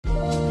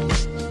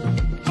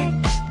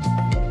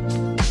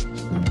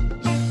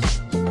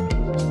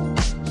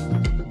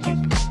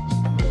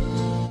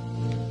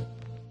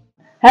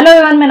Hello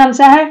everyone, मेरा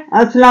नाम है।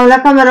 अस्सलाम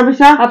वालेकुम मेरा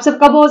बिशा। आप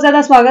सबका बहुत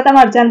ज्यादा स्वागत है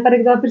हमारे चैनल पर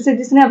एक बार फिर से।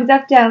 जिसने अभी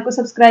तक चैनल को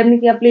सब्सक्राइब नहीं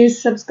किया प्लीज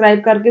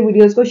सब्सक्राइब करके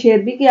वीडियोस को शेयर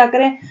भी किया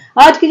करें।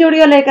 आज की जो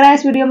वीडियो लेकर आए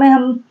इस वीडियो में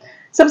हम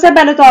सबसे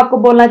पहले तो आपको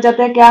बोलना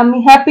चाहते हैं कि हम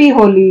happy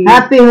Holi,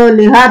 happy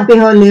Holi, happy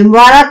Holi,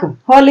 मुबारक।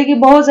 होली की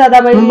बहुत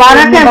ज्यादा भाई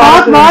मुबारक है,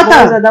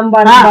 बहुत ज्यादा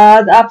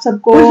मुबारकबाद। आप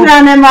सबको खुश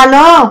रहने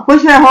वालों,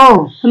 खुश रहो,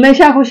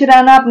 हमेशा खुश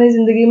रहना अपनी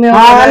जिंदगी में,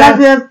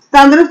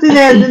 तंदुरुस्ती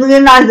दे जिंदगी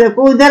ना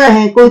कूदते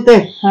रहे,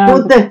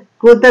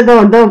 कूदते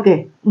दौड़ के।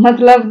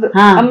 मतलब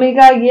अम्मी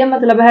का ये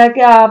मतलब है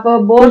कि आप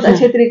बहुत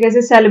अच्छे तरीके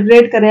से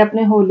सेलिब्रेट करें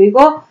अपने होली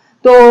को।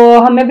 तो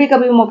हमें भी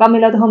कभी मौका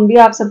मिला तो हम भी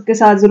आप सबके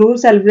साथ जरूर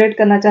सेलिब्रेट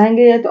करना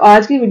चाहेंगे। तो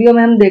आज की वीडियो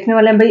में हम देखने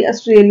वाले हैं भाई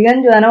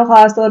ऑस्ट्रेलियन जो है ना वो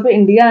खास तौर पे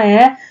इंडिया आए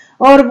हैं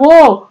और वो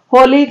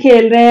होली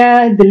खेल रहे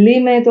हैं दिल्ली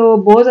में। तो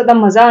बहुत ज्यादा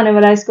मजा आने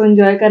वाला है इसको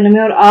एंजॉय करने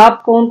में। और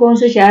आप कौन कौन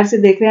से शहर से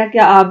देख रहे हैं,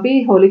 क्या आप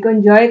भी होली को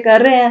एंजॉय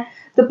कर रहे हैं?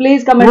 तो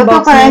प्लीज कमेंट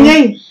बॉक्स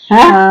में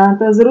हाँ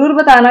तो जरूर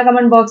बताना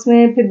कमेंट बॉक्स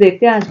में। फिर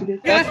देखते हैं आज की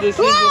video.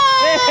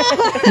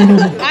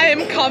 I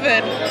am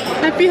covered.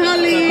 Happy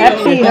Holi.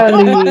 Happy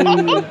Holi.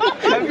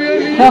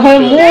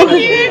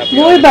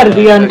 मुंह भर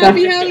दिया उनका।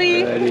 Happy Holi.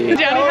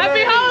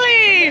 Happy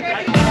Holi.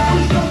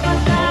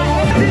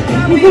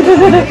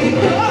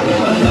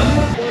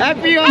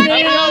 Happy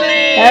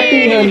Holi.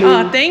 Happy Holi.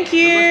 Oh, thank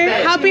you.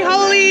 Happy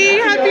Holi.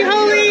 Happy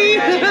Holi.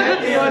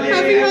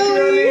 Happy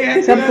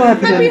Holi. सबको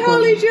Happy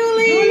Holi, Julie.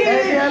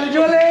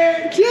 Julie.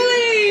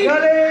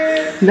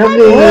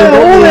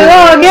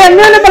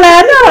 ने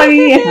बुलाया ना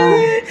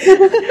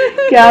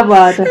क्या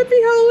बात है। Happy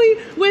Holi.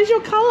 Where's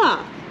your color?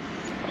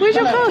 Where's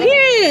your color?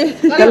 Here.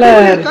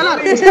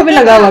 Colour इसको भी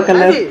लगा हुआ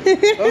colour.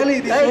 Holi.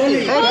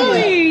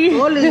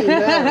 All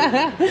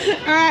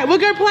right,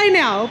 we'll go play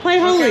now. We'll play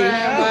Holi.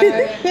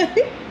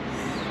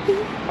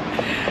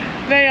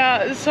 They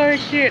are so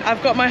cute.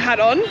 I've got my hat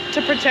on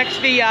to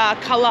protect the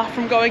colour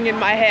from going in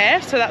my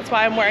hair, so that's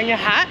why I'm wearing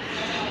a hat.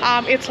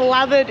 It's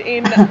lathered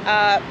in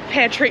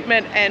hair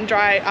treatment and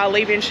dry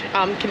leave-in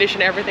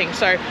conditioner, everything.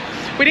 So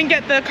we didn't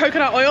get the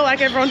coconut oil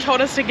like everyone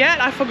told us to get.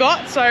 I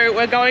forgot, so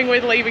we're going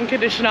with leave-in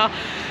conditioner.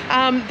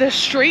 The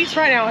streets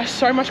right now are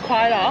so much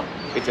quieter.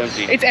 It's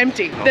empty. It's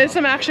empty. There's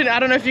some action. I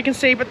don't know if you can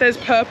see, but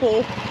there's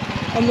purple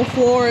on the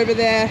floor over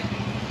there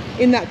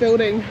in that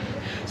building.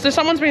 So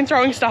someone's been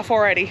throwing stuff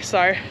already.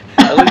 So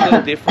Holi's a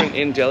little different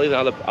in Delhi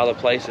than other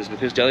places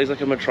because Delhi's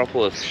like a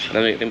metropolis, and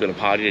I think they've got a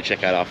party to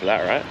check out after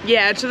that, right?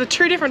 yeah, so the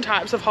two different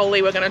types of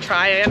Holi we're going to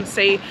try and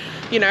see,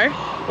 you know,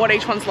 what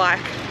each one's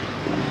like.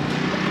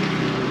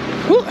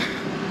 Ooh.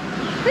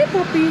 Hey,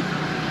 puppy.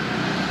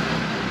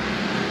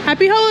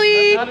 Happy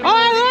Holi! Oh,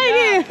 I like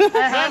it!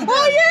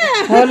 Oh,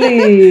 yeah!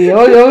 Holi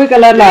ओ यो भी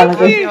colour La low.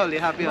 Happy Holi.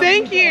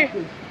 Thank you.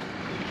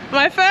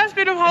 My first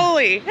bit of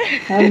Holi.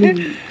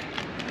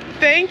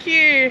 Thank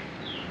you.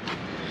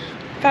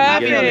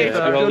 Perfect.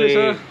 Happy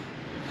Holi.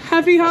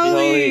 Happy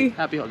Holi.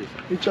 Happy Holi.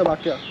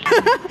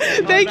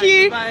 Thank you.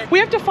 We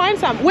have to find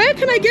some. Where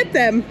can I get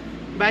them?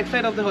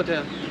 Backside of the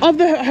hotel. Of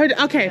the hotel.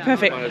 Okay,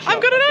 perfect.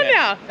 I've got it on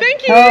now. Thank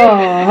you.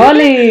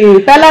 Holi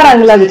पहला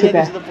रंग लग चुका This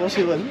है। is the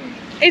possible.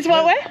 It's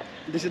what way?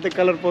 This is the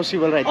color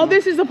possible right Oh, now.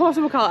 this is the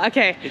possible color.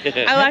 Okay.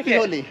 I like Happy it.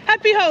 Holi.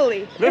 Happy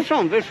Holi. Where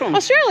from? Where from?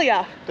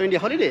 Australia. To India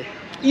holiday.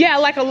 Yeah,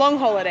 like a long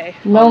holiday.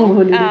 Long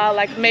Holi.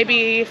 Like maybe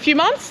a few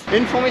months.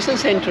 Information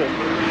center.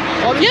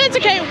 Yeah, it's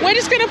okay. We're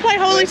just going to play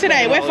Holi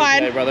today. We're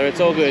fine. Hey, brother,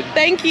 it's all good.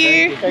 Thank you.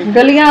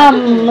 गलियां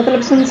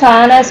मतलब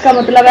सुनसान है, इसका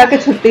मतलब है कि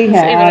छुट्टी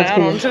है Even आज out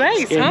on की।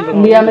 today's, huh?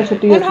 इंडिया में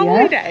छुट्टी On होती Holi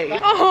है। day.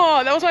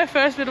 Oh, that was my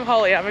first bit of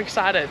Holi. I'm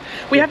excited.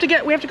 We have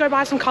to go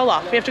buy some colour.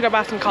 We have to go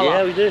buy some colour.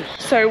 Yeah, we do.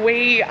 So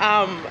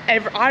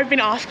I've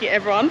been asking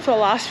everyone for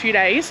the last few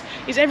days,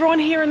 is everyone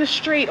here in the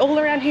street, all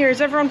around here,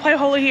 is everyone play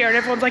Holi here? And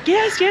everyone's like,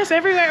 yes,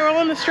 everywhere, we're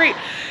all on the street.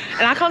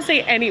 And I can't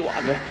see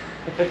anyone.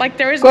 Like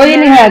there is कोई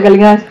नहीं है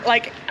गलियां।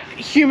 like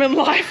human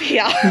life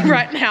here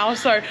right now.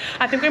 So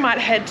I think we might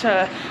head to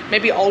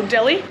maybe Old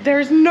Delhi. There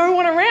is no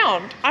one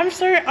around. I'm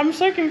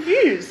so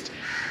confused.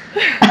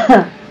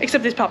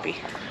 Except this puppy.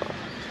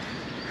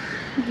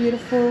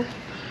 Beautiful.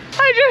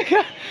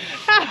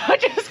 I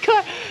just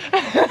got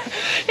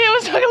it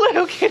was like a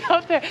little kid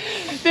up there.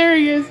 There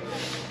he is.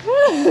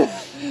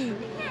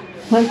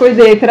 हाँ कोई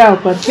देख रहा है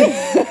ऊपर से।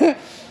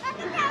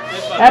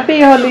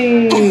 Happy Holi.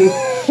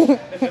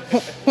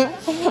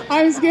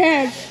 I'm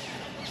scared.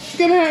 It's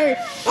gonna hurt.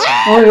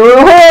 ओए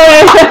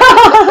ओए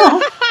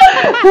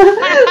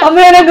अब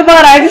मेरे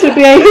गुब्बारा है कि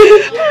छुट्टी आई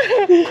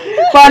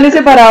पानी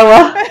से भरा हुआ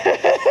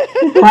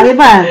पानी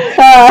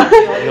हाँ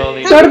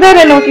छोड़ दे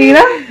रहे लोग की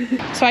ना।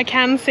 So I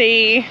can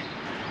see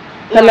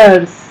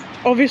colours.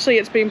 obviously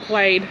it's been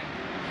played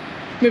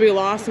maybe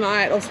last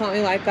night or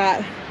something like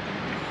that,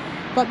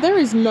 but there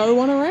is no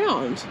one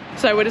around.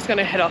 So we're just going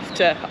to head off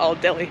to Old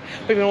Delhi.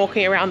 We've been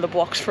walking around the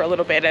blocks for a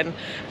little bit and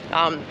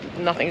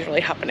nothing's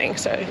really happening,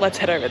 so let's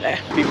head over there.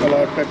 People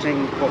are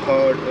touching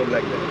hard or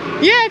like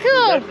that. Yeah,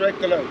 cool. That's right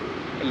color.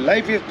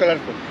 Life is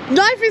colorful.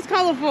 Life is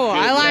colourful.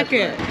 I like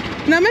it.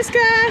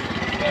 Namaskar.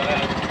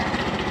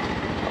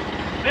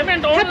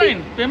 Payment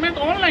online. Payment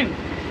online.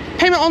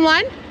 Payment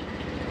online?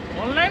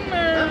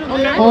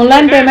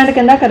 Online payment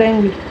कहना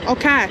करेंगी। Oh,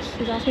 cash.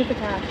 She's asking for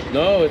cash.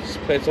 No,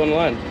 it's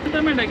online.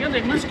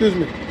 Excuse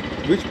me.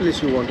 Which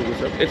place you want to go,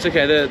 sir? It's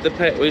okay.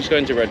 We're just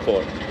going to Red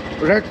Fort.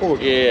 Red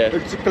Fort. Yeah.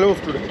 It's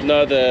closed today.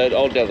 No, the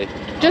Old Delhi.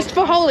 Just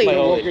for Holi. Like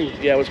Holi.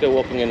 walking. Yeah, let's go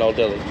walking in Old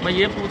Delhi. मैं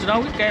ये पूछ रहा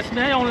हूँ कि cash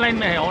में है online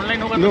में है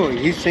ऑनलाइन होगा No,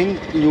 he's saying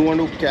you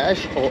want to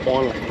cash or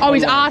online. Oh,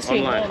 he's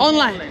asking. Online.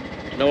 Online.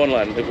 No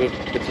online.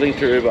 It's linked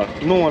to Uber.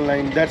 No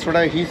online. That's what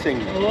he's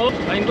saying.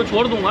 मैं इनको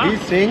छोड़ दूंगा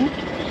He's saying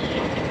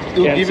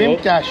you give him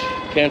Cancel. cash.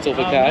 Cancel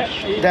for cash.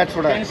 That's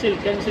what I. Cancel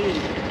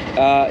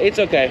It's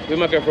okay. We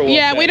might go for a walk.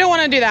 Yeah, there. we don't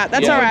want to do that.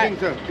 That's Yeah. all One right. thing,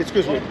 sir.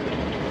 Excuse me.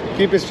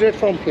 Keep it straight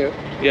from here.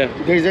 Yeah.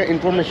 There is an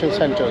information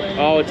center.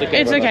 Oh, it's okay.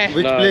 It's brother. okay.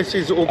 Which No. place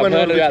is open I've or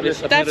heard which about place?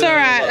 this. That's all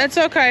right. That's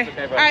okay.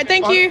 bro. All right,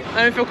 thank you.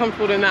 I don't feel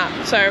comfortable doing that,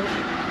 so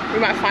we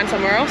might find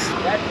somewhere else.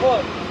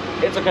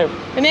 It's okay.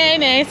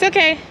 No, it's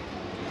okay.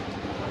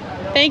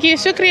 Thank you.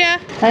 Shukriya.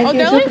 Thank Old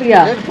you, Delhi? शुक्रिया।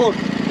 Red Fort.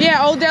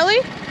 Yeah, Old Delhi.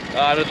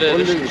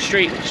 The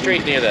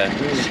street near there.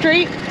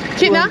 Street.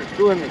 Kitna?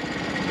 200.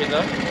 You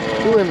know?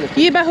 200.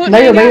 ये बहुत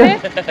भाइयों, महंगा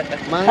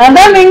भाइयों। है।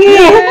 आंदा महंगी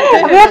है।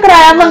 अबे वो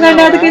किराया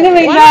मंगने तो कितने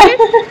महंगा है?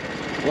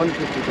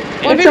 150.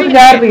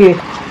 150 रुपये।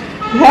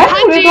 है?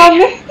 वे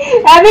कौन है?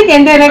 अभी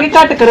कहते हैं कि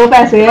कट करो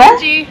पैसे है।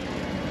 जी।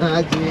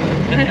 हाँ जी।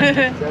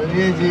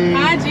 चलिए जी।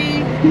 हाँ जी।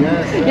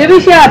 Yes. ये भी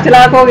शहर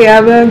चलाक हो गया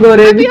अब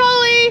गोरे भी। Happy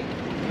Holi.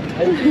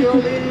 Happy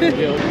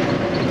Holi.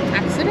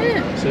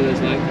 Accident. So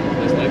there's no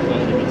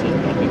phone limited,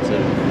 nothing to.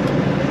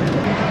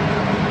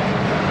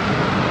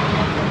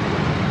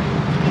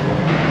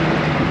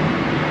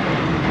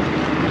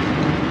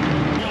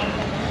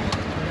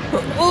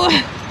 Oh.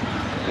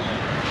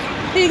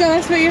 Here you go,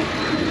 that's for you.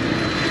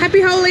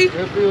 Happy Holi.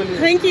 Happy Holi.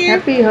 Thank you.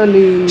 Happy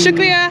Holi.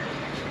 Shukriya.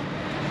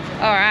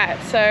 All right,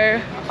 so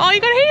oh, you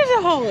got heaps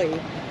of Holi.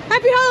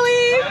 Happy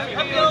Holi.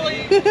 Happy Holi.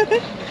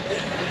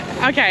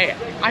 Okay,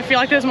 I feel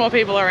like there's more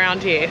people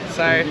around here,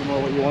 so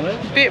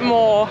a bit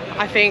more,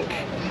 I think,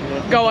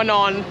 going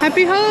on.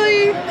 Happy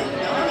Holi.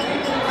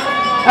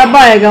 अब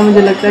आएगा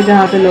मुझे लगता है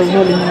जहाँ पे लोग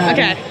होली मना रहे हैं।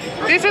 Okay,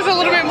 this is a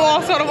little bit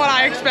more sort of what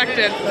I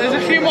expected. There's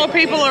a few more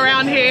people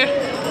around here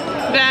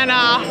than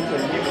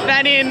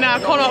in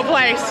Connaught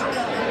Place.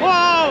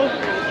 Whoa!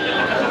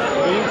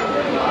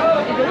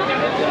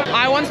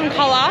 I want some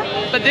colour,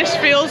 but this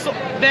feels,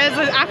 there's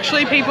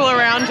actually people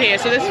around here,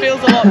 so this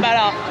feels a lot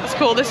better. It's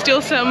cool, there's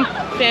still some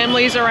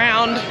families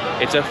around.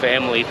 It's a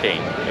family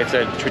thing. It's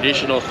a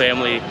traditional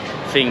family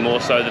thing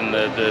more so than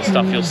the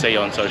stuff you'll see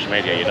on social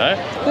media, you know?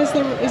 That's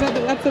the Red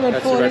That's the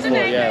Fort, Red isn't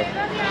Fort, it?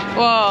 yeah.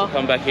 Whoa.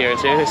 Come back here and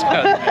see this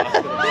guy.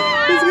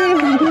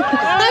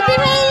 Happy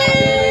Holi!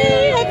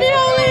 Happy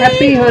Holi!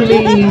 Happy Holi.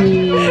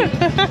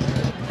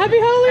 Happy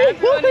Holi!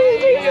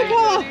 Pizza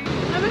car!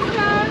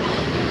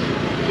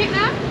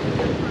 Kitna?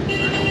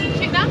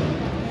 Kitna?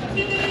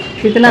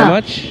 कितना? How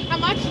much? How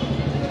much?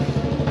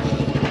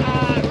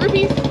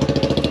 Rupees.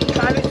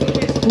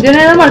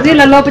 जिन्हें ना मर्जी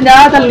ले लो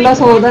 50 का ले लो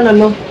 100 का ले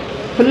लो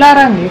खुला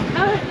रंग है।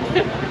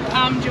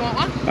 Do you want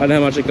one? I know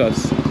how much it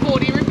costs.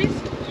 40 rupees.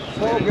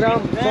 100 gram.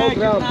 100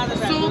 gram.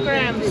 100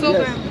 grams. 100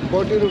 Yes. grams.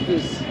 40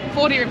 rupees.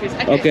 40 rupees.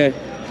 Okay. Okay.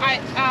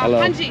 Alright, Hello.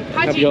 Haji.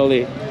 Happy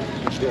Holi.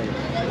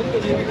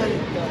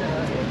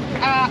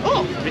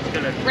 Oh,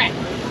 red.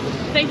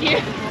 Thank you.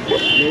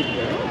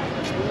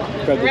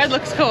 Red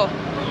looks cool.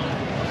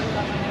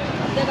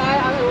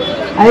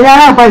 अरे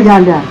जाना भाई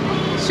जान जा।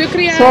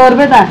 Shukriya. 100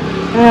 रुपए था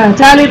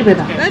 40 रुपए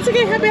था। That's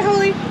okay. Happy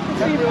Holi.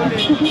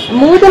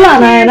 मुंह तो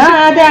लाना है ना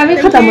आज अभी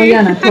खत्म हो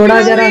जाना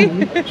थोड़ा जरा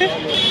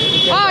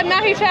Oh,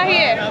 nahi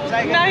chahiye.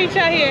 Nahi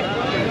chahiye.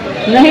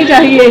 नहीं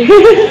चाहिए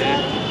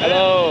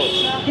Hello.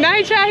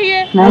 Nahi chahiye.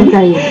 नहीं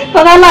चाहिए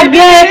पता लग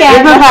गया है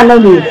कैसे खा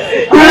लोगी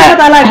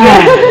पता लग गया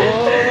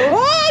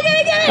Oh, I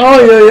gotta get it.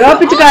 ओए ओए ओ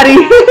पिचकारी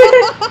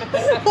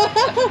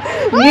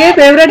ये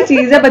फेवरेट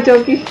चीज है बच्चों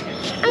की।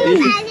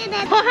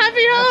 Oh,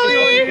 happy Holi.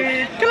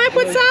 Can I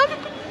put some?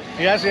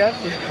 Yes, yes.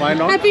 Why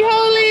not? Happy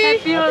Holi.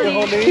 Happy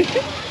Holi.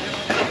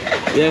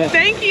 Yeah.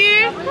 Thank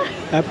you.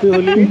 Happy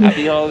Holi.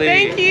 Happy Holi.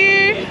 Thank you.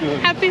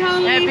 Happy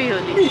Holi. Happy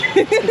Holi.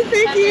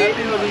 Thank you.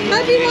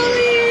 Happy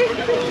Holi.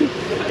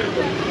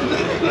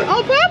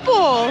 Oh,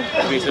 purple.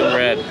 Give me some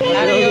red.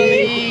 Happy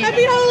Holi.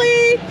 Happy Holi.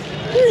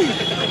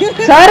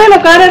 सारे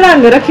लोगों ने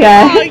रंग रखा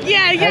Oh, है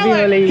yeah,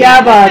 yellow. क्या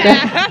बात है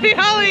Happy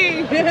Holi.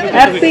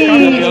 Happy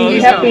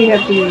happy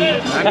happy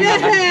Yeah,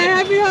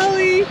 happy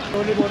Holi.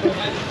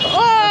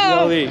 Oh,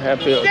 Holi.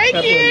 Happy Thank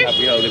you.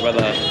 Happy Holi,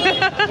 brother.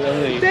 Happy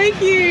Holi. thank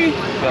you.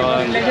 Come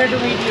on.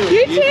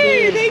 You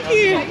too. Thank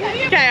you.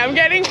 Okay, I'm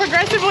getting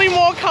progressively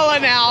more color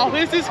now.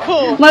 This is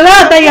cool. मजा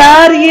आता है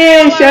यार ये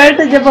shirt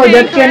जब हो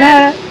जाती है ना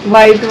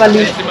वाइट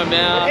वाली It's in my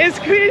mouth. It's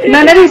good.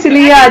 मैंने भी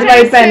इसलिए आज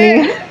वाइट पहनी है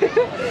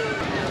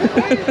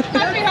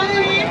Happy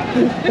Holi.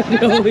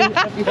 Happy Holi.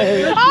 Happy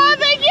Holi. Oh,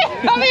 thank you.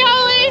 Happy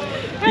Holi.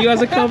 You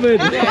guys are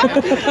covered.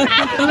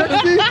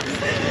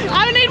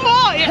 I need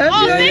more. Yeah.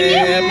 Oh, thank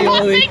you. Happy Oh,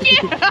 Holi. thank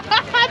you.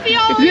 Happy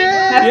Holi.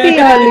 Happy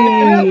Holi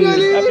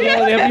Happy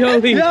Holi. Happy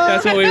Holi.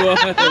 That's what we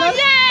want. Oh,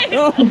 yay.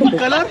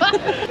 Color?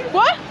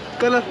 What?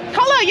 Color.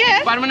 Color,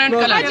 yeah. Permanent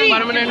color. Haji.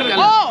 Permanent color.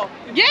 Oh,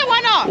 yeah, why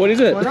not? What is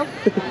it?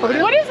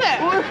 What is it?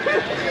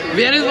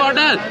 Where is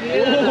water?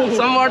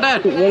 Some water.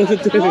 What is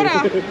it?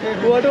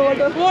 Water.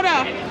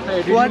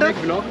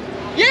 Water.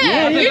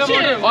 Yeah,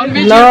 YouTube. On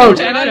which Love. YouTube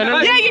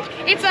channel?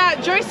 Yeah, it's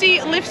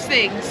Josie lifts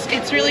things.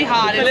 It's really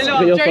hard. It's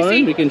Your Josie.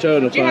 phone? We can show it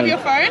on the Do you have your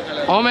phone.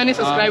 phone? How many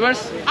subscribers?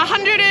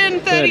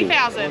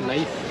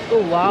 130,000.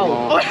 Oh wow.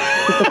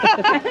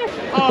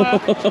 Oh,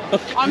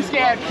 I'm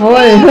scared.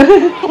 ओए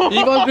He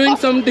was doing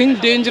something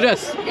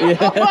dangerous.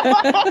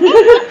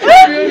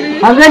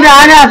 हमने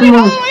जाना आपने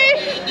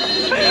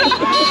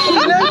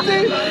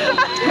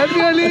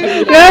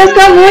यार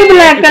उसका मुंह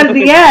black कर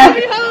दिया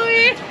Happy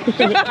Holi.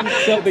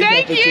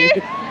 Thank you.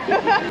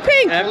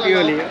 Pink. Happy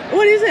Holi.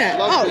 What is it?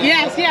 Oh,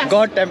 yes.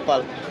 God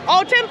temple.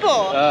 Oh,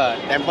 temple.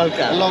 Temple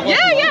का.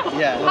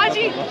 Yeah.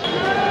 Haji.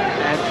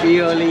 Happy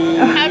Holi.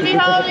 Happy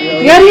Holi.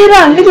 यार ये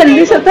रंग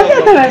जल्दी से होता क्या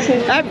था वैसे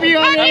Happy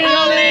Holi. Happy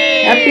Holi.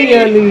 Happy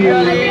Holi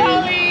Happy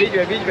Holi.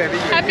 Beach में.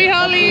 Happy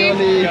Holi.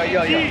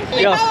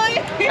 Yo.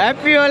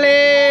 Happy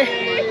Holi.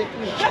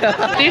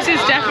 This is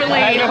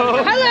definitely.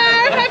 Hello.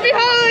 Happy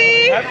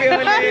Holi. Happy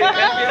Holi.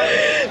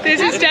 This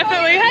is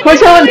definitely. खुश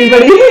होनी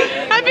बड़ी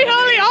Happy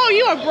Holi. Oh,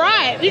 you are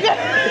bright. You got.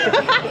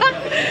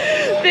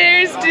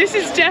 This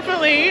is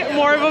definitely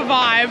more of a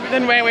vibe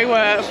than where we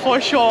were for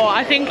sure.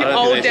 I think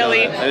Old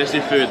Delhi. They just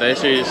do food. They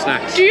just do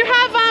snacks. Do you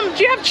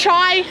have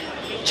chai?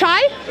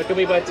 Chai? What can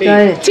we buy tea?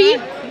 चाय Tea?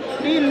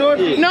 No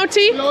No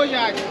tea? No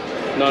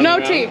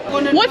around. tea.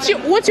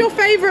 What's your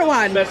favorite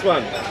one? Best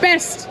one.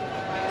 Best.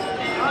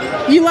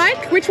 You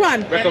like? Which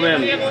one?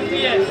 Recommend.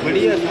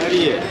 बढ़िया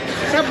सारी है.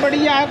 सब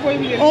बढ़िया है कोई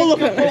भी. All of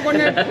them.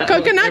 Coconut? Do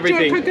you want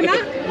Everything.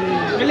 coconut?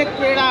 Milk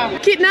peda.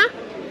 Kitna?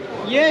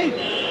 ये.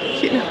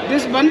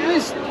 This one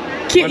piece.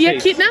 Yeah,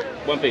 piece. kitna?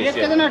 One ये piece.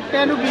 Yeah. कितना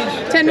 10 rupees.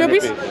 10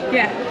 rupees? rupees.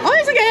 Yeah. Oh,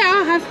 it's okay.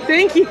 I'll have.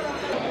 Thank you.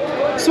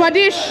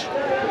 Swadish?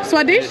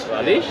 Radish? I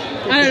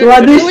don't know.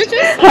 स्वादिष्ट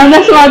Delicious? खाना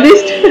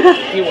स्वादिष्ट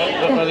You want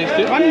one of these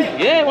two?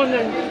 Yeah, one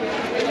then.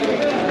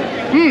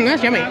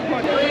 That's yummy.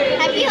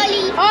 Happy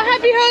Holi. Oh,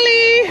 happy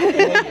Holi!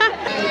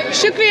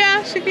 Shukriya.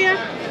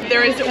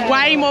 There is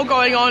way more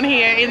going on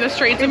here in the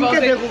streets of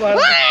Aussie.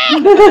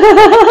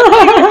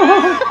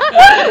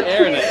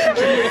 Air in it.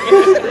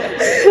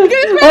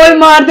 और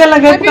मारते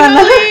लगे Happy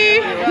खाना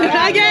Holi!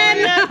 Again!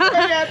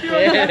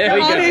 There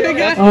we Oh, go. here we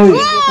go.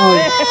 ओए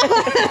ओए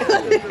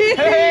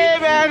Hey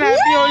man,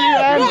 happy Holi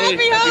man.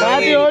 Happy Holi!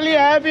 Happy Holi,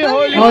 happy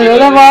Holi. ओए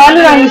ਉਹਦਾ ਵਾਲ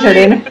रंग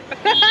छड़े ने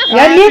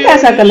यार ये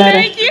कैसा कलर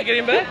है Thank you. Get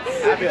him back.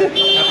 Happy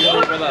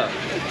Holi, brother.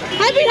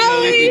 Happy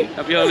Holi!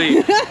 Happy Holi.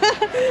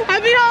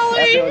 Happy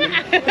Holi!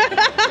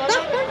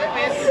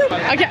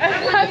 Okay,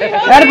 happy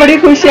Holi! यार बड़ी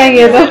खुश है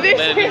ये तो This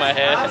Land in my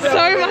hair. is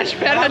so much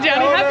better down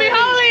here. Happy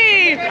Holi!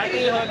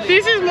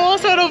 This is more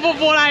sort of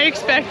what I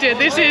expected.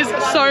 This is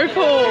so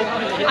cool.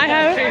 I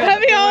have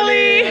Happy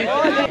Holi!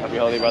 Happy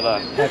Holi, brother.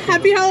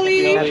 Happy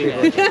Holi!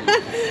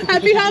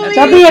 Happy Holi!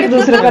 सभी एक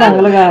दूसरे का रंग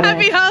लगा रहे हैं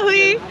Happy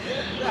Holi!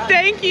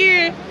 Thank you!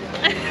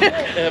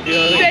 Happy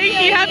Holi. Thank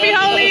you! Happy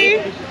Holi!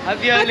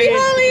 Happy Happy Holi.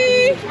 Holi!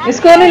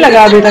 इसको नहीं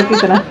लगा अभी तक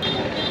कितना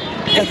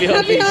Happy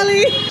Happy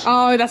Holi!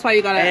 Oh, that's why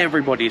you got it.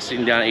 Everybody's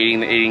sitting down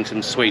eating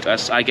some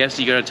sweets. I guess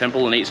you go to a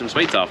temple and eat some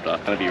sweets after.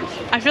 That'd be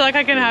I feel like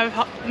I can have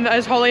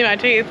those Holi in my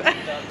teeth.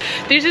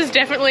 This is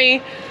definitely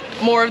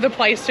more of the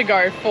place to go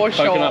for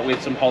sure. coconut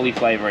with some Holi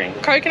flavouring.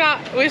 Coconut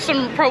with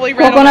some probably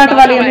red coconut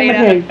वाली on अपनी the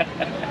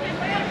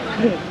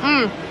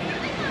मिठाई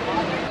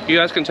You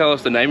guys can tell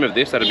us the name of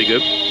this. That'd be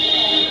good.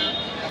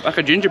 Like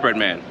a gingerbread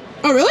man.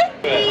 Oh, really?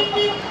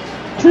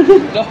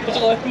 Don't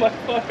blow my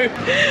phone.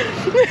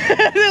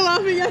 They're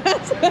laughing at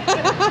us.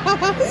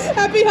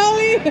 Happy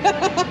Holi!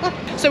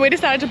 So we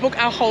decided to book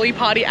our Holi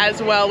party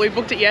as well. We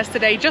booked it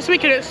yesterday just so we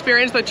could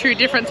experience the two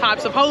different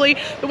types of Holi.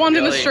 The ones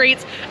in the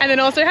streets and then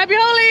also Happy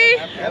Holi!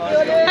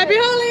 Happy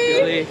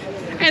Holi!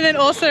 And then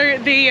also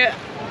the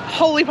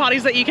Holi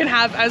parties that you can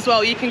have as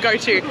well, you can go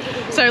to.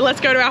 So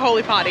let's go to our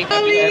Holi party.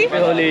 Holi! Happy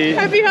Holi.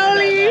 Happy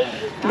Holi!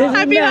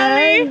 Happy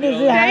Holi!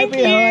 Thank you!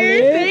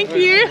 Thank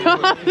you!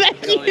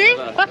 Thank you!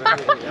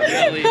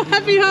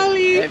 Happy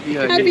Holi!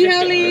 Happy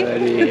Holi!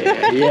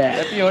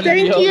 Yeah.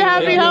 Thank you!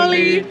 Happy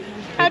Holi!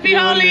 Happy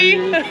Holi!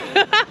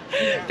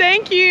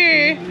 Thank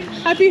you!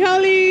 Happy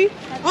Holi!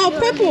 Oh,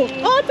 purple!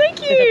 Oh, thank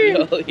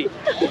you! Holi.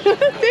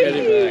 Thank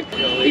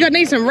you! You got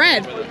need some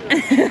red.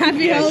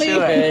 Happy Holi!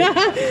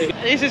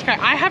 This is great.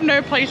 I have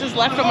no places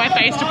left on my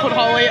face to put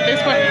Holi at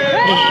this point.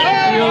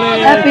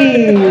 Happy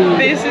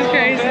This is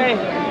crazy.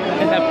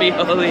 Happy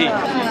Holi.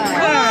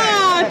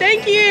 Oh,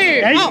 thank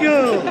you! Thank you.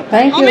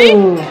 Thank On you me?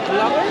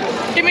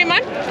 Give me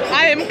mine.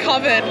 I am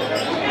covered.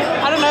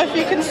 I don't know if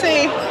you can see.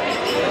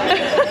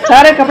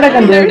 सारे कपड़े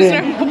गंदे हो There's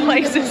गए no more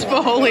places for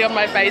Holi on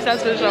my face,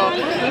 that's for sure.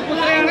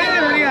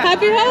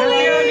 Happy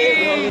Holi!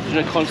 You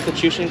know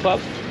Constitution Club?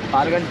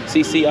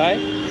 CCI?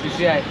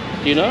 CCI.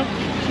 Do you know?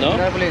 No?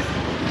 Please.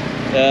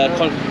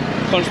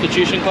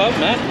 Constitution Club,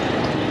 Matt?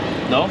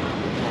 No?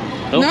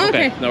 No?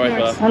 Okay. No worries,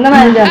 brother. अंदर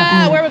आ जा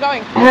Where are we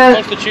going?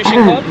 Constitution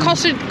Club?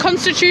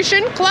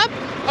 Constitution Club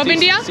of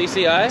India?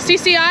 CCI?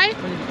 CCI?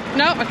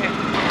 No? Okay.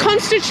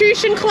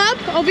 Constitution Club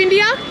of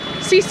India,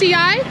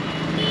 CCI.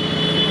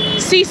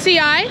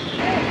 CCI.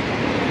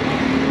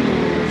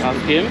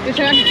 Ask him.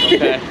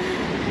 Okay.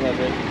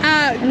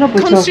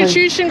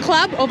 Constitution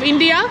Club of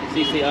India.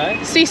 CCI.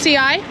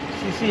 CCI.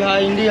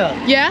 CCI India.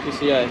 Yeah.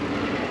 CCI.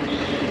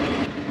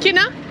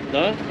 Kitna?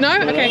 No? No?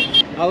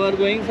 Okay. How are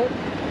going, sir?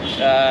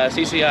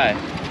 CCI.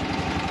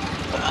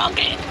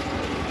 Okay.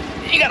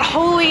 You got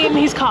Holi in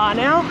his car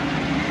now.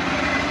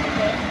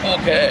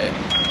 Okay.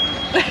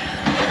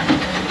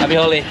 Happy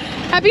Holi.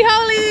 Happy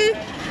Holi!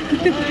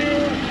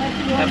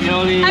 Happy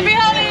Holi. Happy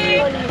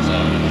Holi!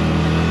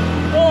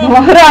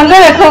 रंग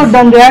देखो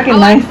उड़न दिया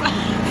कितना ही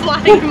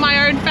Flying in my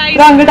own face.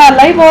 रंग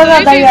डाला ही बहुत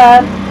ज्यादा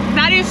यार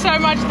That is so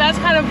much, that's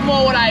kind of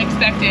more what I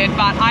expected,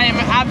 but I am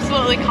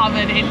absolutely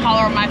covered in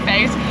colour on my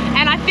face.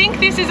 And I think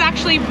this is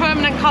actually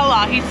permanent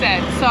colour, he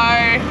said, so...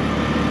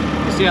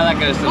 We'll see how that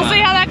goes tonight. We'll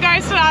see how that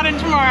goes tonight and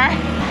tomorrow.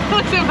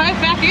 Look at my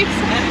face.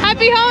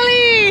 Happy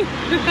Holi!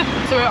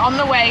 So we're on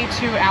the way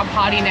to our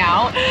party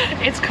now.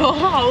 It's called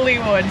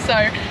Hollywood. So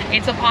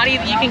it's a party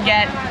that you can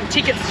get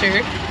tickets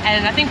to.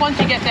 And I think once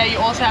you get there, you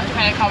also have to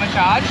pay a cover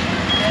charge.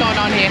 What's going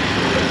on here?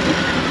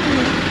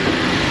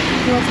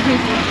 Lots of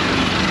people.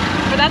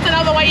 But that's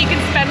another way you can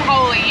spend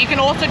Holi. You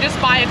can also just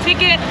buy a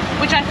ticket,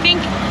 which I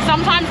think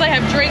sometimes they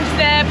have drinks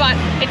there, but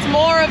it's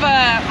more of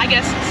a, I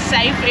guess,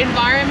 safe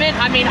environment.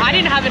 I mean, I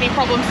didn't have any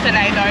problems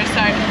today though,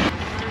 so.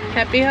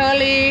 Happy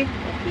Holi.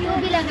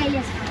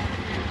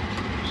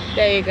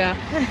 There you go.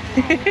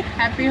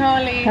 Happy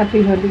Holi.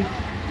 Happy Holi.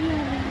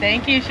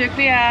 Thank you,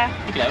 shukriya.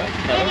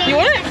 You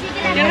want it?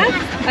 You want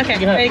it? Okay,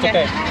 there you go.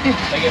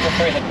 Take it for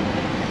free.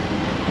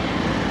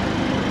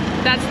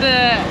 That's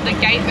the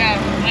gate there,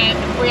 and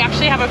we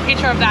actually have a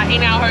picture of that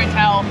in our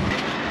hotel.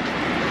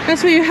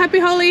 That's for you. Happy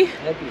Holi.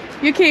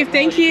 You keep.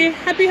 Thank you.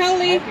 Happy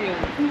Holi.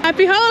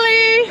 Happy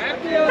Holi.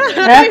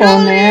 Happy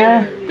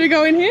Holi. Do we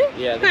go in here?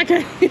 Yeah.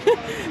 Okay.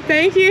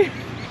 Thank you.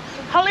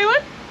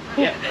 Hollywood?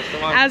 Yeah, that's the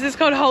one. As it's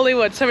called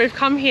Hollywood. So we've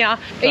come here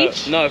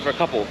each. No, for a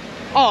couple.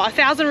 Oh,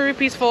 1,000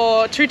 rupees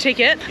for 2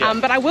 tickets. Yeah.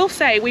 But I will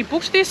say, we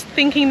booked this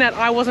thinking that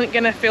I wasn't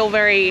going to feel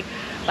very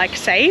like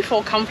safe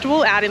or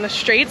comfortable out in the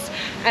streets.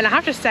 And I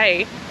have to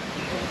say,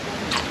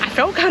 I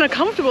felt kind of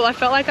comfortable. I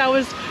felt like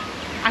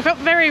I felt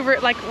very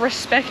like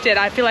respected.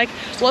 I feel like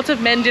lots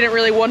of men didn't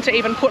really want to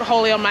even put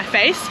Holi on my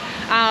face.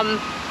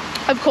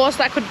 Of course,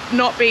 that could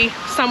not be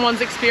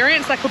someone's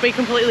experience. That could be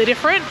completely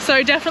different.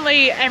 So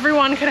definitely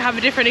everyone could have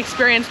a different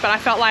experience, but I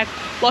felt like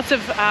lots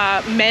of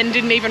men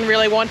didn't even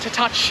really want to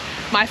touch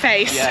my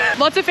face. Yeah.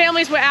 Lots of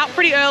families were out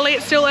pretty early.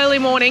 It's still early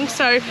morning,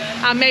 so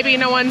maybe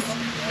no one's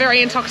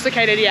very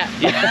intoxicated yet.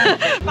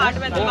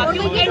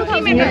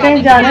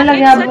 कहीं जाने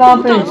लगे आप वहाँ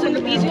पे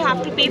rupees you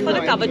have to pay for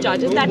the cover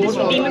charges. That is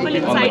redeemable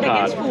inside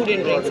against food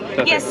and drinks.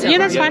 Yes, Yeah,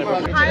 that's fine.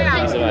 For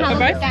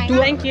both?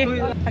 Thank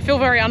you. I feel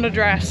very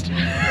underdressed.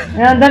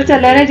 अंदर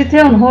चले ने जिथे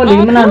हुन होली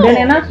मनांदे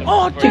ने ना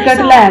टिकट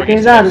लेके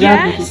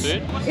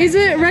 1000 Is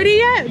it ready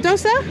yet,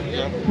 dosa?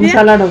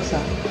 Masala dosa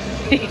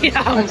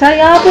Yeah. अच्छा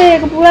यहाँ पे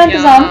एक पूरा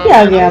इंतजाम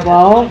किया गया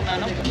वाओ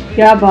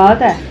क्या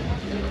बात है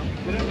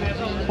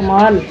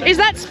कमाल Is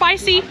that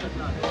spicy?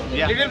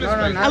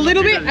 A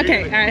little bit?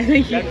 Okay, alright,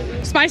 thank you.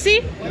 Spicy?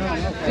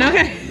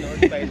 Okay.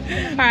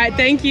 Alright,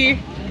 thank you.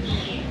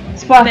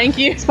 Thank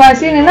you.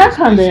 Spicy नहीं ना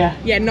खांदे हैं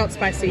Yeah, not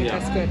spicy,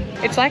 that's good.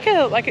 It's like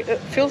it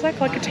feels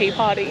like a tea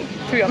party,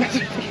 to be honest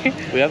with you.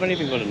 We haven't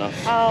even got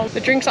enough.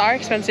 The drinks are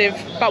expensive,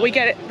 but we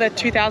get the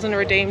 2,000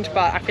 redeemed,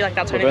 but I feel like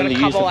that's only We've going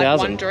to only cover used like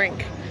 1,000. one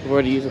drink. We've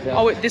already used 1,000.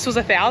 Oh, this was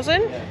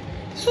 1,000?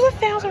 This was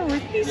 1,000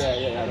 rupees?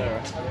 Yeah, I know,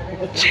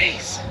 right?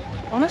 Jeez.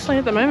 Honestly,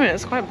 at the moment,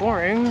 it's quite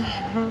boring.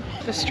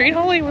 The street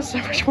Holi was so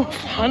much more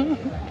fun.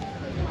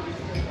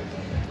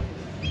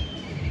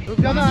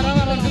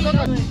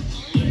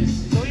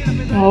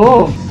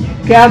 ओह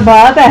क्या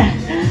बात है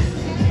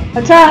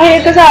अच्छा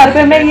 1000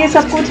 रुपए में ये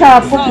सब कुछ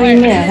आपको फ्री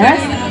में है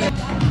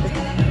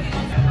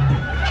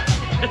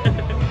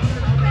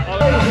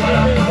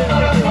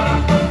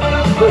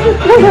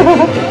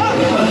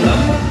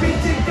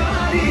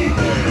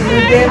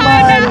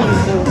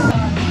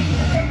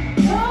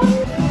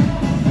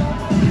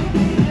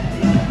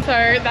So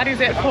that is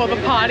it for the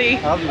party.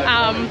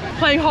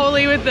 Playing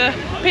Holi with the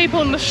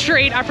people in the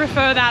street, I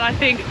prefer that, I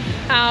think.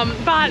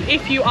 But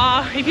if you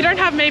don't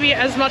have maybe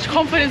as much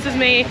confidence as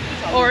me,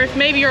 or if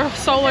maybe you're a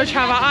solo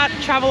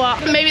traveler,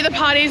 maybe the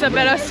parties are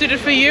better suited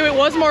for you. It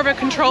was more of a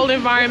controlled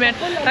environment.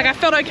 Like I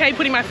felt okay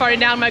putting my phone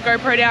down, my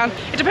GoPro down.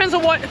 It depends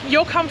on what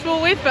you're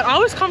comfortable with, but I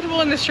was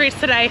comfortable in the streets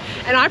today,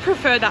 and I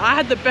prefer that. I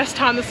had the best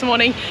time this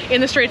morning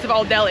in the streets of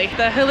Old Delhi.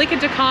 The Halika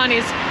Dukan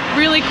is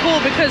really cool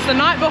because the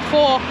night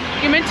before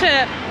you're meant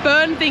to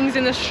burn things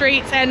in the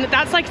streets, and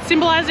that's like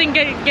symbolizing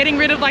getting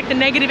rid of like the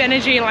negative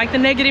energy and like the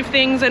negative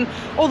things and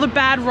all the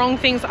bad wrong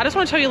things. I just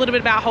want to tell you a little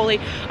bit about Holi.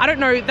 I don't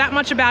know that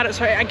much about it,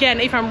 so again,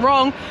 if I'm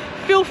wrong,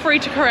 feel free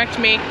to correct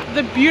me.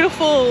 The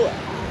beautiful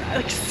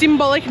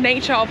symbolic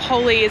nature of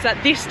Holi is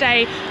that this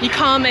day you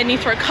come and you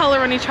throw colour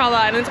on each other,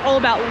 and it's all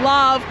about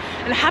love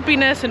and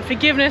happiness and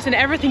forgiveness, and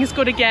everything is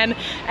good again.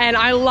 And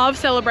I love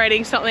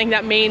celebrating something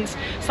that means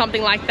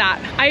something like that.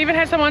 I even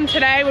had someone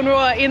today when we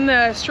were in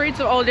the streets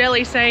of Old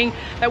Delhi saying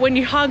that when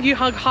you hug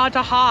heart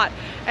to heart,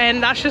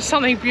 and that's just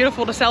something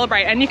beautiful to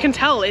celebrate. And you can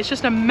tell it's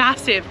just a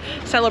massive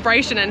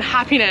celebration and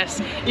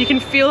happiness. You can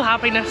feel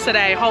happiness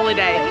today, Holi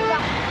Day.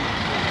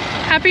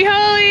 Happy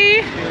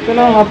Holi!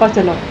 चलो वापस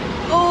चलो.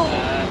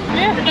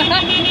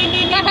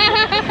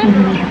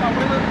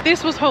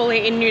 This was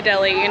Holi in New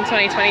Delhi in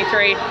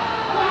 2023.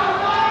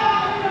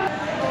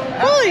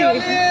 Holi!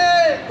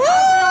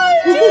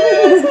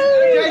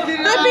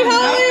 Happy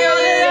Holi!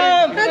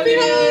 Happy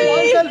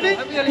Holi!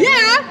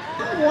 Yeah!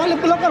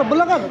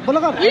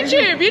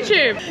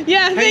 YouTube!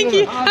 Yeah, thank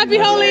you. Happy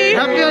Holi!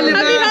 Happy Holi!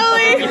 Happy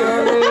Holi!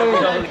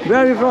 Where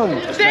are you from?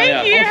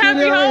 Thank you.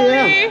 Happy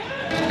Holi!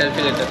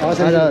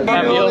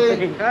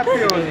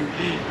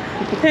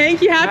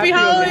 Thank you. Happy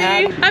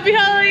Holi! Happy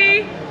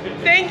Holi!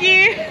 Thank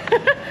you.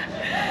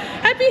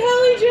 Happy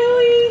Holi,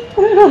 Julie!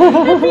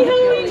 Happy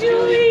Holi,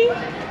 Julie!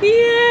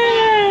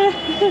 Yeah!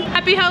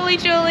 Happy Holi,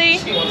 Julie!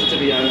 She wants it to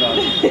be over.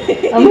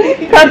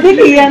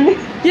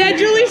 Yeah,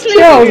 Julie's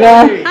क्या होगा?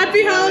 sleeping.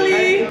 Happy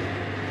Holi!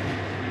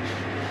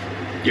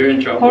 You're in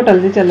trouble. Hotel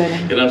भी चले गए.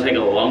 It's gonna take a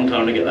long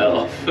time to get that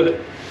off.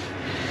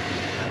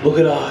 Look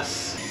at us.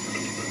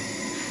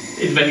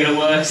 It's making it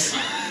worse.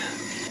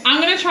 I'm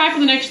gonna try for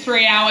the next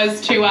 3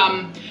 hours to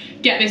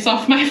get this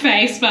off my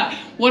face, but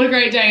what a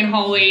great day in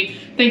Holi.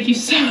 Thank you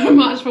so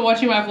much for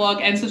watching my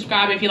vlog, and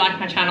subscribe if you like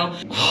my channel.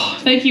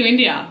 Thank you,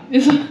 India.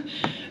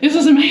 This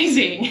was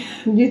amazing.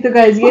 जी तो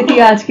guys ये थी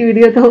आज की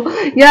video. तो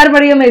यार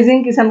बड़ी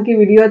amazing किस्म की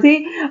वीडियो थी.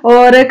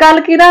 और कल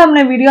की ना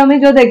हमने वीडियो में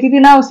जो देखी थी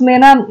ना, उसमें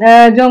ना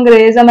जो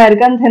अंग्रेज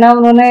अमेरिकन थे ना,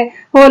 उन्होंने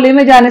होली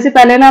में जाने से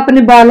पहले ना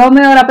अपने बालों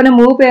में और अपने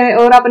मुंह पे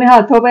और अपने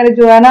हाथों पे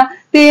जो है ना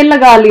तेल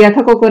लगा लिया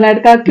था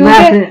कोकोनट का,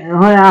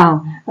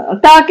 क्योंकि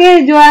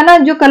ताकि जो है ना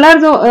जो कलर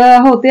जो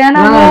होते हैं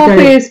ना वो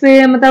फेस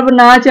पे मतलब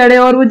ना चढ़े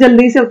और वो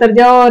जल्दी से उतर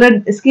जाओ और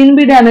स्किन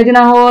भी डैमेज ना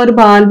हो और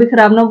बाल भी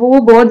खराब ना हो. वो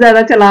बहुत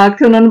ज्यादा चालाक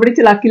थे, उन्होंने बड़ी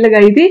चालाकी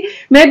लगाई थी.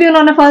 मैं भी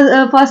उन्होंने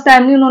फर्स्ट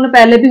टाइम नहीं, उन्होंने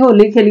पहले भी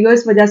होली खेली हो,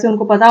 इस वजह से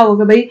उनको पता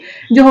होगा भाई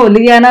जो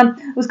होली है ना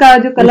उसका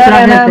जो कलर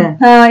है ना,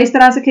 हाँ इस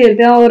तरह से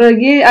खेलते हैं. और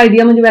ये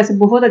आइडिया मुझे वैसे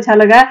बहुत अच्छा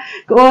लगा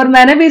और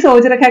मैंने भी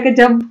सोच रखा है कि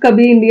जब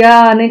कभी इंडिया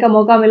आने का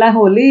मौका मिला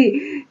होली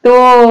तो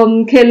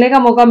खेलने का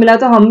मौका मिला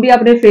तो हम भी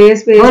अपने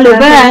फेस पे होली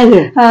पे आएंगे.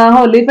 हाँ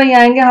होली पे ही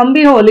आएंगे हम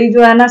भी. होली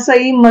जो है ना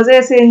सही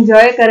मजे से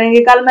एंजॉय करेंगे.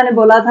 कल मैंने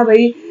बोला था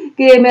भाई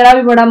कि मेरा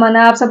भी बड़ा मन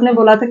है, आप सबने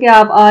बोला था कि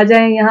आप आ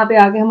जाएं यहाँ पे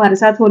आके हमारे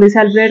साथ होली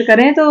सेलिब्रेट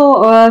करें.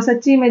 तो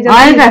सच्ची में जब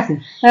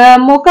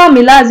मौका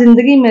मिला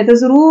जिंदगी में तो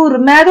जरूर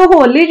मैं तो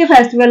होली के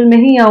फेस्टिवल में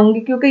ही आऊंगी,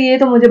 क्योंकि ये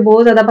तो मुझे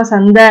बहुत ज्यादा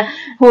पसंद है.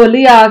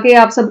 होली आके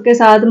आप सबके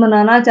साथ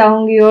मनाना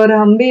चाहूंगी और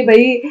हम भी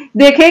भाई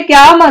देखे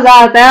क्या मजा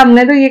आता है.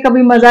 हमने तो ये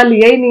कभी मजा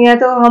लिया ही नहीं है,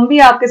 तो हम भी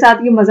आपके साथ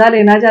ये मजा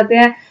लेना चाहते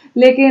हैं.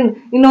 लेकिन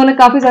इन्होंने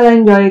काफी ज्यादा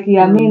एंजॉय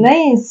किया. मैं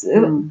नहीं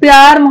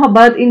प्यार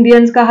मोहब्बत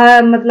इंडियंस का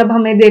है, मतलब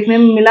हमें देखने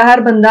में मिला.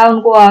 हर बंदा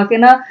उनको आके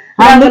ना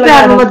हम भी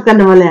प्यार मोहब्बत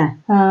करने वाले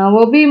हैं. हाँ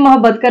वो भी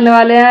मोहब्बत करने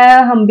वाले हैं,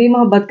 हम भी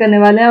मोहब्बत करने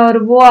वाले हैं. और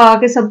वो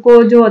आके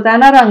सबको जो होता है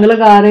ना रंग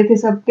लगा रहे थे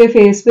सबके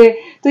फेस पे.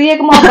 तो ये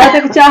एक मोहब्बत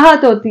एक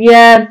चाहत होती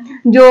है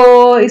जो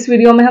इस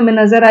वीडियो में हमें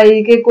नजर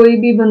आई कि कोई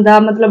भी बंदा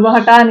मतलब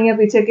हटा नहीं है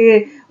पीछे के.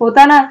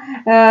 होता ना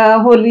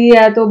होली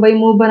है तो भाई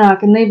मुंह बना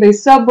के नहीं, भाई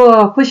सब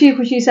खुशी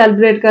खुशी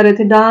सेलिब्रेट कर रहे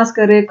थे, डांस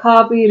कर रहे,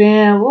 खा पी रहे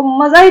हैं. वो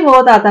मजा ही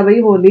बहुत आता भाई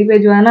होली पे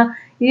जो है ना.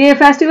 ये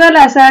फेस्टिवल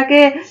ऐसा है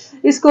कि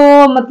इसको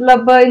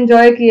मतलब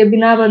एंजॉय किए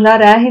बिना बंदा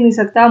रह ही नहीं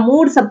सकता.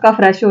 मूड सबका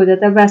फ्रेश हो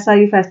जाता है. वैसा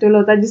ही फेस्टिवल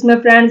होता है जिसमें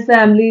फ्रेंड्स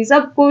फैमिली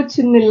सब कुछ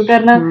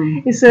मिलकर ना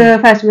इस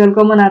फेस्टिवल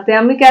को मनाते हैं.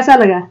 हमें कैसा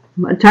लगा?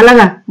 अच्छा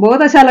लगा,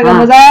 बहुत अच्छा लगा.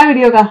 मजा आया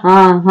वीडियो का.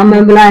 हाँ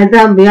हमें बुलाए थे,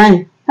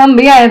 हम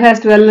भी आए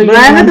फेस्टिवल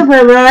बुलाए तो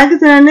फिर बुलाया कि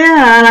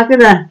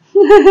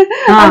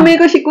अम्मी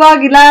को शिकवा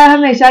गिला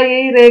हमेशा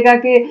यही रहेगा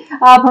कि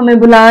आप हमें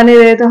बुला नहीं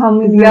रहे तो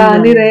हम इंडिया आ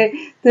नहीं रहे.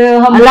 तो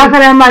हम अल्लाह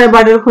करे हमारे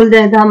बॉर्डर खुल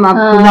जाए तो हम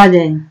खुद आ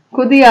जाए,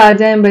 खुद ही आ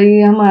जाए भाई.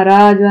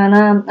 हमारा जो है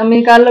ना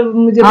अम्मी कल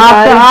मुझे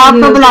आप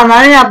तो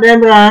बुलाना नहीं, आपने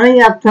बुलाना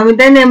नहीं, आप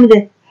समझते नहीं मुझे.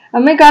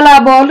 अम्मी कल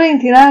आप बोल रही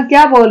थी ना,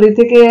 क्या बोल रही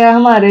थी कि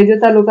हमारे जो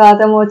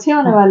ताल्लुकात है वो अच्छे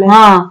होने वाले हैं.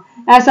 हाँ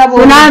ऐसा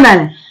बोला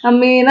मैंने.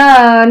 अम्मी ना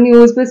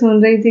न्यूज पे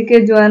सुन रही थी कि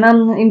जो है ना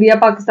इंडिया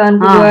पाकिस्तान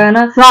को जो है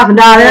ना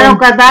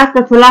कहता है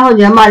सुलह हो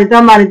जाए हमारी, तो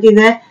हमारी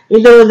चीजें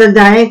इधर उधर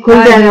जाए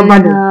खुल जाएगा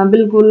बॉर्डर. हाँ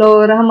बिल्कुल.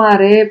 और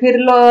हमारे फिर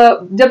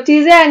जब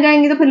चीजें आ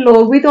जाएंगी तो फिर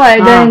लोग भी तो आ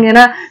जाएंगे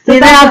ना.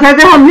 चीजें आ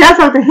सकते हम भी आ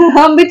सकते हैं,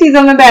 हम भी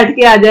चीजों में बैठ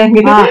के आ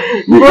जाएंगे.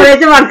 बोरे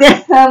चढ़ के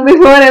हम भी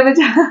बोरे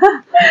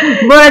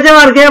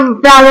चढ़ के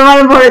प्याज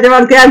वाले बोरे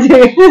चढ़ के आ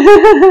जाएंगे.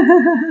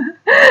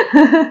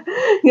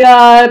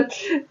 यार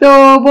तो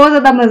बहुत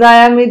ज्यादा मजा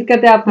आया. उम्मीद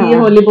करते हैं आपकी ये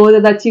होली बहुत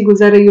ज्यादा अच्छी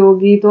गुजर रही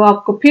होगी. तो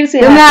आपको फिर से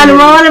आलू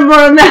वाले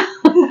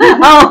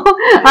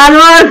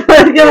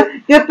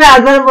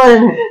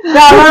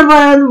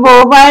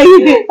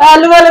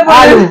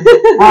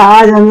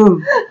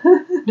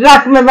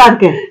ट्रक में बैठ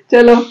के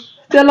चलो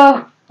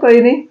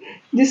कोई नहीं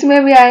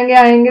जिसमें भी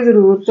आएंगे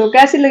जरूर। तो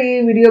कैसी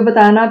लगी वीडियो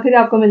बताना, फिर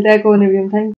आपको मिलता है एक और वीडियो में। थैंक